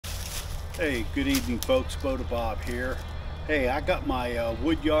Hey, good evening folks, Bota Bob here. Hey, I got my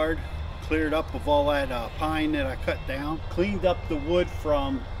wood yard cleared up of all that pine that I cut down. Cleaned up the wood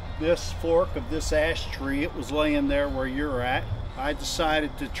from this fork of this ash tree. It was laying there where you're at. I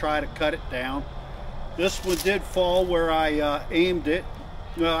decided to try to cut it down. This one did fall where I aimed it.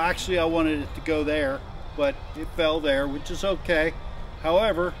 Well, actually I wanted it to go there, but it fell there, which is okay.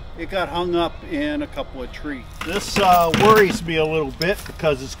 However, it got hung up in a couple of trees. This worries me a little bit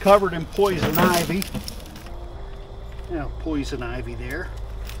because it's covered in poison ivy. Now, poison ivy there.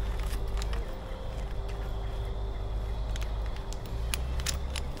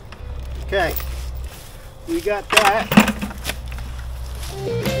 Okay, we got that.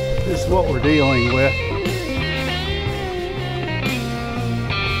 This is what we're dealing with.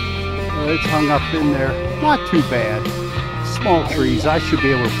 It's hung up in there. Not too bad. Small trees, I should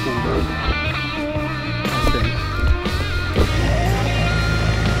be able to pull them, I think.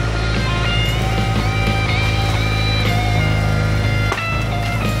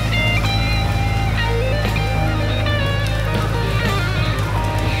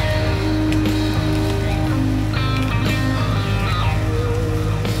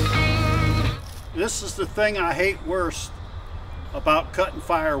 This is the thing I hate worst about cutting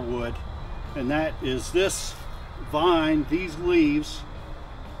firewood, and that is this vine, these leaves,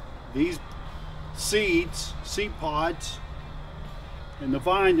 these seeds, seed pods, and the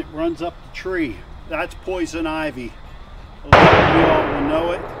vine that runs up the tree. That's poison ivy. A lot of you all will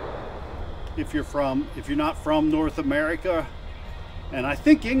know it if you're not from North America, and I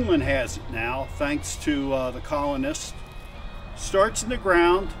think England has it now thanks to the colonists. Starts in the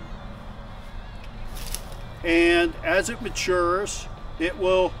ground, and as it matures it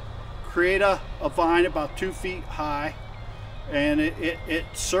will create a vine about 2 feet high, and it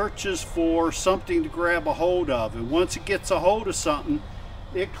searches for something to grab a hold of, and once it gets a hold of something,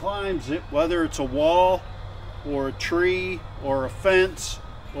 it climbs it, whether it's a wall or a tree or a fence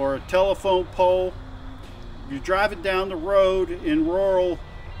or a telephone pole. If you're driving down the road in rural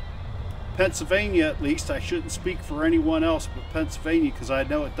Pennsylvania, at least, I shouldn't speak for anyone else but Pennsylvania because I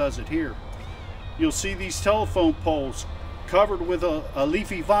know it does it here, you'll see these telephone poles covered with a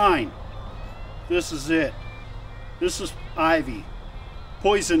leafy vine. This is it. This is ivy.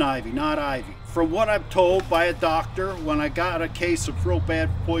 Poison ivy, not ivy. From what I'm told by a doctor, when I got a case of real bad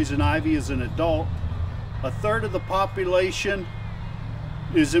poison ivy as an adult, 1/3 of the population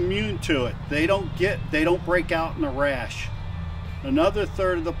is immune to it. They don't break out in a rash. Another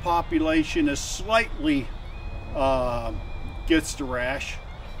 1/3 of the population is slightly gets the rash,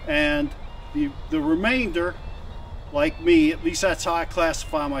 and the remainder, like me, at least that's how I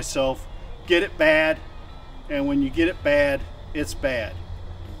classify myself, get it bad, and when you get it bad, it's bad.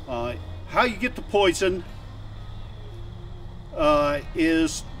 How you get the poison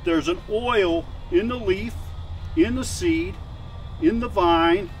is there's an oil in the leaf, in the seed, in the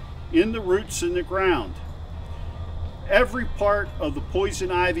vine, in the roots, in the ground. Every part of the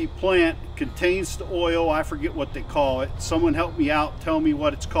poison ivy plant contains the oil. I forget what they call it. Someone help me out, tell me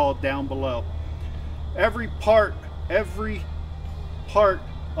what it's called down below. Every part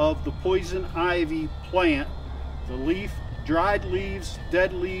of the poison ivy plant, the leaf, dried leaves,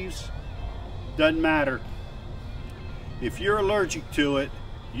 dead leaves, doesn't matter. If you're allergic to it,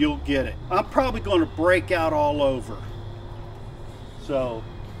 you'll get it. I'm probably going to break out all over. So,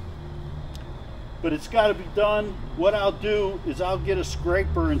 but it's got to be done. What I'll do is I'll get a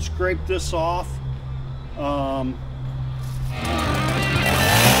scraper and scrape this off.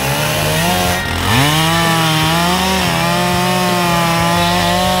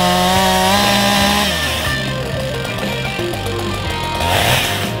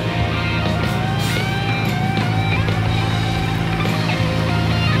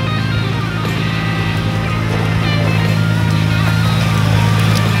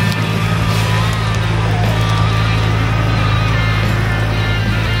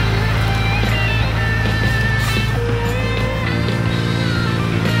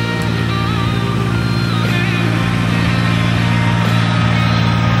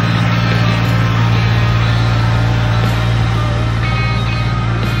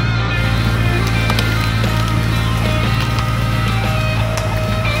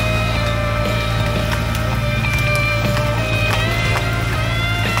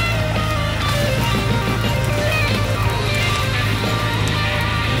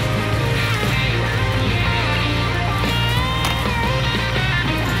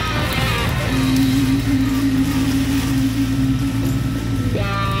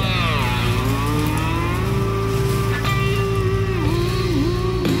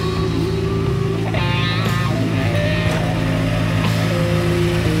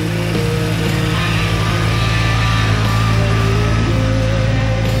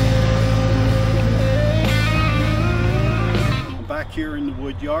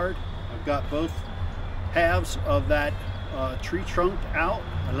 both halves of that tree trunk out.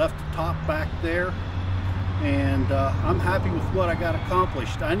 I left the top back there, and I'm happy with what I got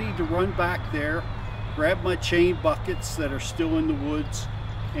accomplished. I need to run back there, grab my chain buckets that are still in the woods,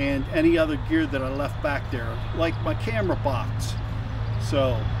 and any other gear that I left back there, like my camera box.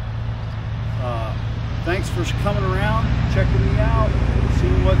 So thanks for coming around, checking me out,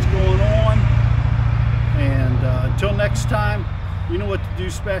 seeing what's going on, and until next time, you know what to do.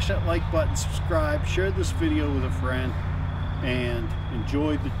 Smash that like button, subscribe, share this video with a friend, and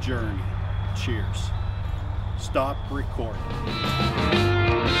enjoy the journey. Cheers. Stop recording.